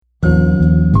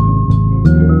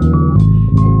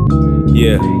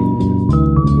Yeah.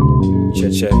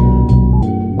 Check.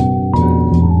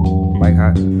 Mic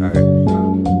hot?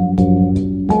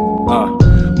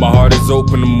 Alright. My heart is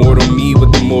open, immortal me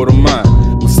with immortal mind.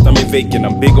 My stomach vacant,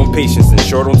 I'm big on patience and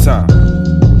short on time.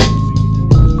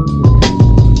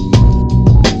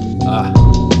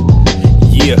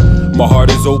 Yeah. My heart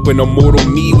is open, immortal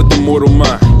me with immortal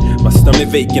mind. My stomach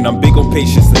vacant, I'm big on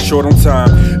patience and short on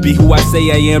time. Be who I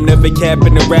say I am, never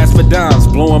capping the rats for dimes.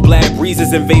 Blowing black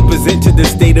breezes and vapors into the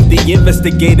state of the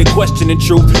investigator, questioning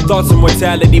truth. Thoughts of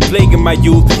mortality plaguing my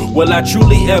youth. Will I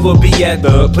truly ever be at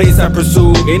the place I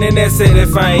pursue? Internet said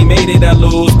if I ain't made it, I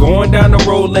lose. Going down the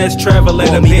road, less travel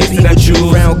at a pace that I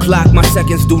choose. Round clock, my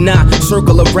seconds do not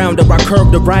circle around her. I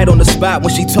curved her right on the spot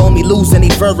when she told me lose any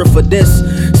further for this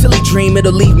silly dream.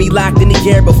 It'll leave me locked in the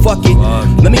air, but fuck it.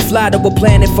 Let me fly to a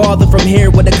planet farther from here,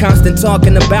 where the constant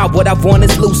talking about what I want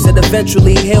is lucid.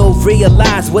 Eventually he'll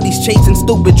realize what he's chasing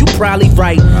stupid. You probably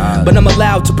right, but I'm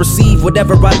allowed to perceive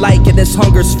whatever I like, and this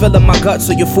hunger's filling my gut,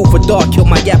 so your food for thought kill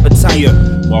my appetite. Yeah,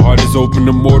 my heart is open,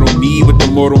 immortal me with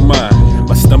immortal mind.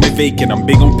 My stomach vacant, I'm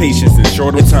big on patience and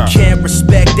short on time. Can't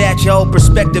respect that, your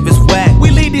perspective is whack.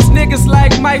 We lead these niggas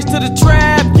like mice to the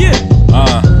trap, yeah.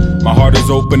 My heart is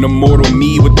open, immortal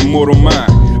me with immortal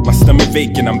mind. My stomach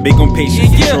vacant, I'm big on patience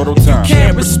and short on time.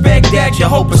 Can't respect that, your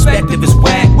whole perspective is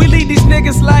whack. We lead these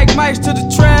niggas like mice to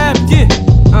the trap, yeah.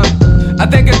 I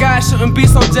think a guy shouldn't be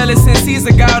so jealous since he's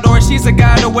a god or she's a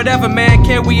god or whatever, man.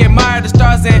 Can we admire the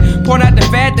stars and point out the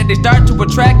fact that they start to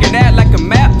attract and act like a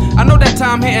map? I know that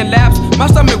time hitting laps, my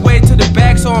stomach way to the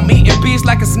back, so I'm eating beats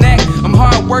like a snack. I'm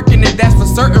hard working and that's for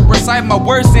certain, recite my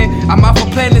words and I'm out for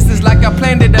playing this like I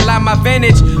planned it to line my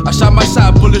vantage. I shot my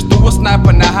shot, bullets through a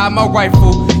sniper, now hide my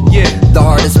rifle, yeah. The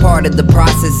hardest part of the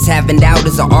process is having doubt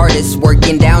as an artist.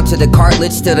 Working down to the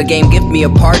cartilage till the game give me a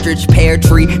partridge. Pear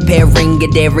tree, pairing a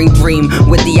daring dream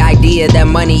with the idea that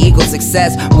money equals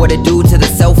success. What it do to the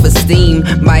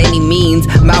self-esteem? By any means,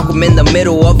 Malcolm in the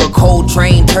middle of a cold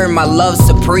train. Turn my love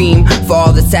supreme for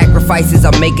all the sacrifices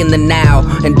I'm making the now.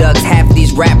 And Doug's half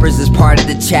these rappers is part of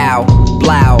the chow.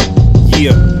 Blow.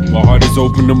 Yeah, my heart is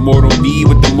open, immortal me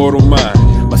with immortal mind.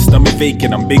 My stomach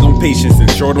vacant, I'm big on patience and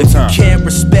short on time. Can't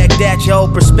respect that, your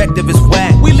perspective is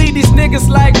whack. We lead these niggas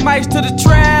like mice to the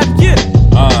trap, yeah.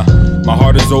 My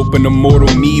heart is open,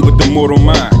 immortal me with immortal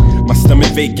mind. My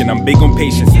stomach vacant, I'm big on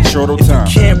patience and short on time.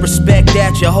 Can't respect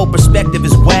that, your whole perspective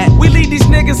is whack. We lead these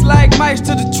niggas like mice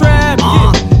to the trap,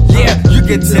 yeah. Yeah, you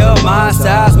can tell my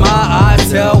size, my eyes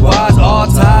tell wise, all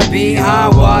tied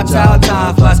behind, watch how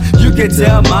time flies. You can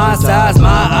tell my size,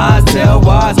 my eyes tell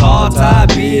wise, all tied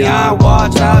behind,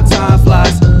 watch how time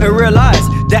flies. And realize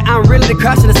that I'm really the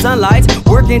crash in the sunlight,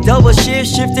 working double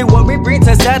shift, shifting what we bring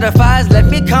to satisfies. Let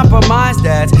me compromise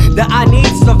that I need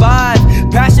to survive.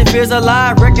 Passion feels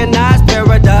alive, recognize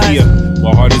paradise. Yeah,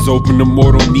 my heart is open,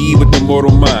 immortal me with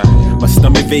immortal mind. My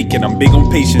stomach vacant, I'm big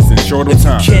on patience and short on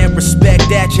time. Can't respect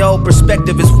that, your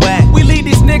perspective is whack. We lead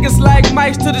these niggas like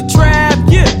mice to the trap,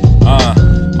 yeah.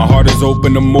 My heart is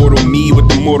open, immortal me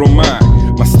with immortal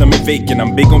mind. My stomach vacant,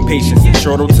 I'm big on patience and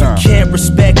short on time. Can't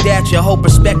respect that, your whole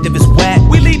perspective is whack.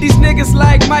 We lead these niggas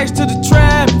like mice to the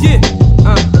trap, yeah.